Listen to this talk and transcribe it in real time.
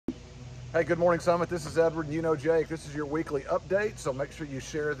Hey, good morning, Summit. This is Edward, and you know Jake. This is your weekly update, so make sure you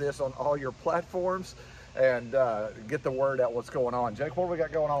share this on all your platforms and get the word out what's going on. Jake, what do we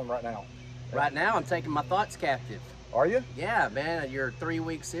got going on right now? Right now, I'm taking my thoughts captive. Are you? Yeah, man. Your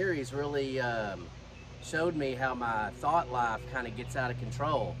 3-week series really showed me how my thought life kind of gets out of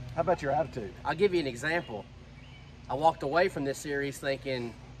control. How about your attitude? I'll give you an example. I walked away from this series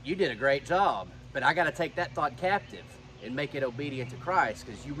thinking, you did a great job, but I got to take that thought captive and make it obedient to Christ,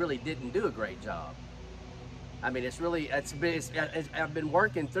 because you really didn't do a great job. I mean, I've been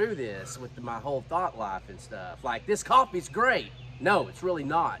working through this with my whole thought life and stuff. Like, this coffee's great. No, it's really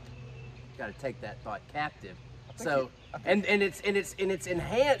not. Got to take that thought captive. So, and it's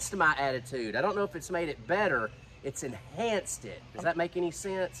enhanced my attitude. I don't know if it's made it better. It's enhanced it. Does that make any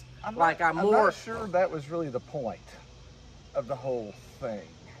sense? I'm not sure that was really the point of the whole thing.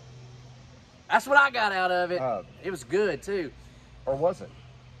 That's what I got out of it. It was good too. Or was it?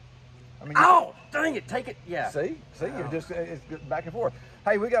 I mean, oh, dang it! Take it. Yeah. See, you're just it's back and forth.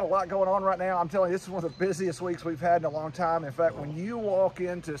 Hey, we got a lot going on right now. I'm telling you, this is one of the busiest weeks we've had in a long time. In fact, when you walk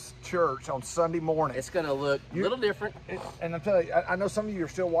into church on Sunday morning, it's going to look a little different. And I'm telling you, I know some of you are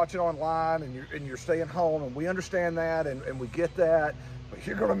still watching online and you're staying home, and we understand that and we get that. But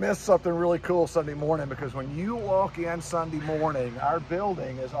you're going to miss something really cool Sunday morning, because when you walk in Sunday morning, our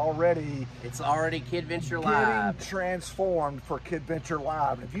building is already... It's already KidVenture Live. Getting transformed for KidVenture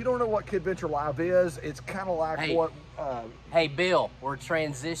Live. And if you don't know what KidVenture Live is, it's kind of like what... hey, Bill, we're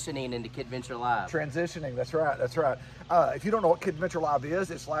transitioning into KidVenture Live. Transitioning, that's right, that's right. If you don't know what KidVenture Live is,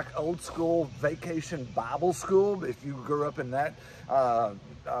 it's like old school vacation Bible school. If you grew up in that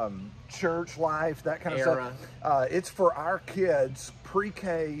church life, that kind of stuff. It's for our kids,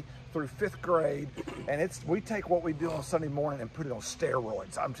 pre-K through 5th grade, and we take what we do on Sunday morning and put it on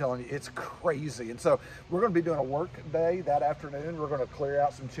steroids. I'm telling you, it's crazy. And so we're going to be doing a work day that afternoon. We're going to clear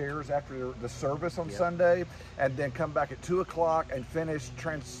out some chairs after the service on Sunday, and then come back at 2 o'clock and finish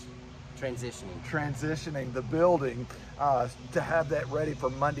transitioning the building to have that ready for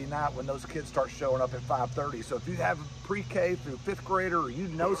Monday night when those kids start showing up at 5:30. So if you have a pre-K through 5th grader, or you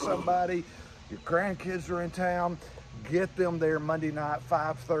know somebody, your grandkids are in town, get them there Monday night,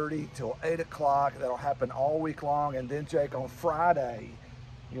 5:30 till 8 o'clock. That'll happen all week long. And then, Jake, on Friday,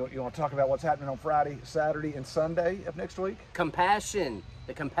 you want to talk about what's happening on Friday, Saturday, and Sunday of next week? Compassion,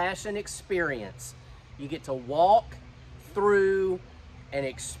 the Compassion Experience. You get to walk through and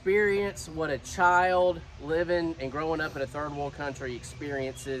experience what a child living and growing up in a third world country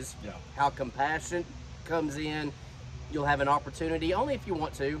experiences. Yeah. How compassion comes in. You'll have an opportunity, only if you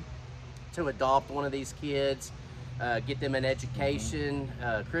want to adopt one of these kids, get them an education,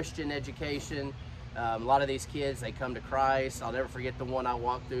 Christian education. A lot of these kids, they come to Christ. I'll never forget the one I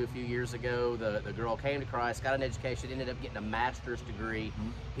walked through a few years ago. The girl came to Christ, got an education, ended up getting a master's degree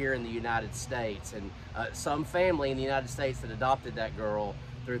here in the United States. And some family in the United States that adopted that girl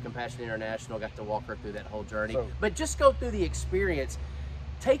through Compassion International got to walk her through that whole journey. But just go through the experience.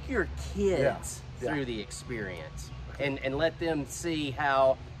 Take your kids through the experience and let them see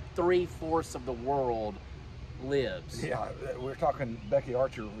how 3/4 of the world lives. Yeah, we were talking, Becky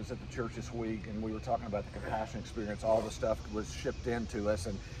Archer was at the church this week, and we were talking about the Compassion Experience. All the stuff was shipped into us,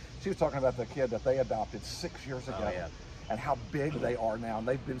 and she was talking about the kid that they adopted 6 years ago. And how big they are now, and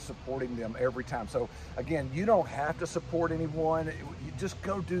they've been supporting them every time. So again, you don't have to support anyone. You just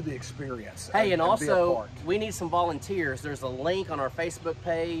go do the experience. Hey, and also we need some volunteers. There's a link on our Facebook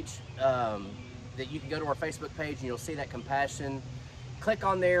page that you can go to our Facebook page, and you'll see that Compassion. Click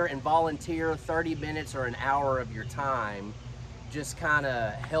on there and volunteer 30 minutes or an hour of your time, just kind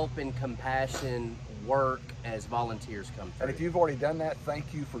of helping Compassion work as volunteers come through. And if you've already done that,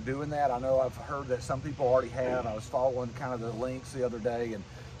 thank you for doing that. I know I've heard that some people already have. I was following kind of the links the other day and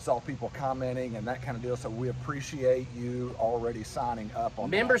saw people commenting and that kind of deal. So we appreciate you already signing up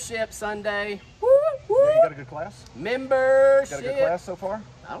on Membership Sunday. Yeah, you got a good class? Membership. Got a good class so far?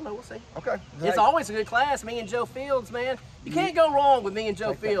 I don't know, we'll see. Okay. It's always a good class. Me and Joe Fields, man. You can't go wrong with me and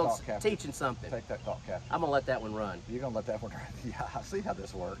Joe Fields teaching something. Take that thought captive. I'm going to let that one run. You're going to let that one run. Yeah, I see how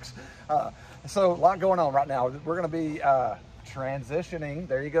this works. So a lot going on right now. We're going to be transitioning,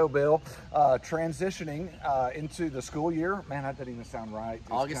 there you go, Bill, transitioning into the school year. Man, that didn't even sound right.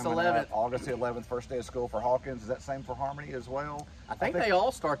 It's August 11th. August the 11th, first day of school for Hawkins. Is that same for Harmony as well? I think they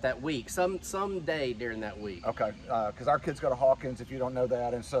all start that week, some day during that week. Okay, because our kids go to Hawkins, if you don't know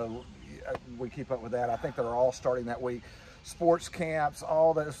that, and so we keep up with that. I think they're all starting that week. Sports camps,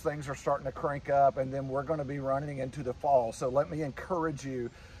 all those things are starting to crank up, and then we're going to be running into the fall. So let me encourage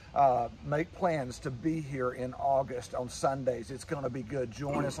you, make plans to be here in August on Sundays. It's going to be good.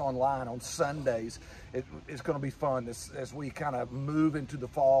 Join us online on Sundays. It's going to be fun as we kind of move into the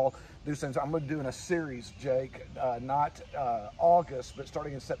fall. Do things. I'm going to do in a series, Jake, not August, but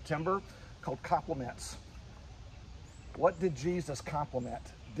starting in September, called Compliments. What did Jesus compliment?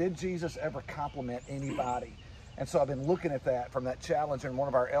 Did Jesus ever compliment anybody? And so I've been looking at that from that challenge in one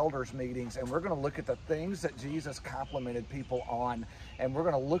of our elders meetings, and we're going to look at the things that Jesus complimented people on, and we're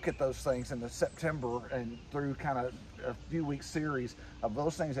going to look at those things in the September and through kind of a few week series of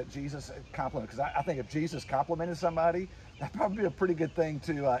those things that Jesus complimented. Because I think if Jesus complimented somebody, that'd probably be a pretty good thing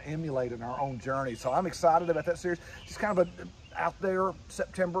to emulate in our own journey. So I'm excited about that series. Just kind of out there,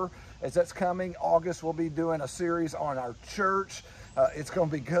 September, as that's coming. August, we'll be doing a series on our church. It's going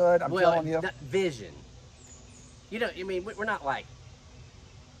to be good. I'm telling you. Vision. You know, I mean, we're not like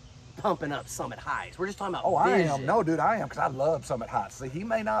pumping up Summit Heights. We're just talking about vision. I am. No, dude, I am, because I love Summit Heights. See, he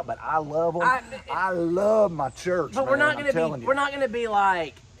may not, but I love them. I love my church. But man, we're not going to be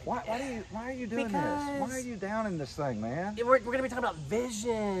like. Why are you doing this? Why are you down in this thing, man? We're going to be talking about vision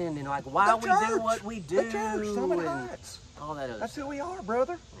and like why we do what we do. The church, Summit Heights. All that other That's stuff. who we are,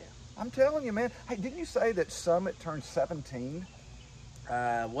 brother. Yeah. I'm telling you, man. Hey, didn't you say that Summit turned 17?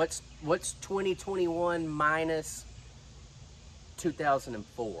 What's 2021 minus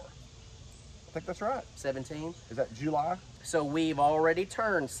 2004? I think that's right. 17? Is that July? So we've already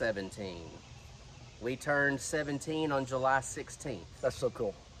turned 17. We turned 17 on July 16th. That's so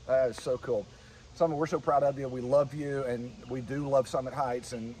cool. That is so cool. Summit, we're so proud of you. We love you, and we do love Summit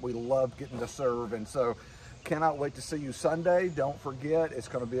Heights, and we love getting to serve. And so cannot wait to see you Sunday. Don't forget, it's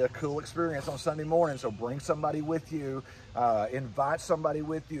going to be a cool experience on Sunday morning, so bring somebody with you. Invite somebody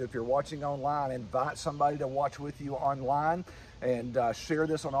with you. If you're watching online, invite somebody to watch with you online, and share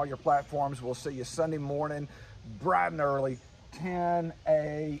this on all your platforms. We'll see you Sunday morning, bright and early, 10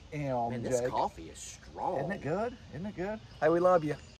 a.m. Man, this coffee is strong. Isn't it good? Isn't it good? Hey, we love you.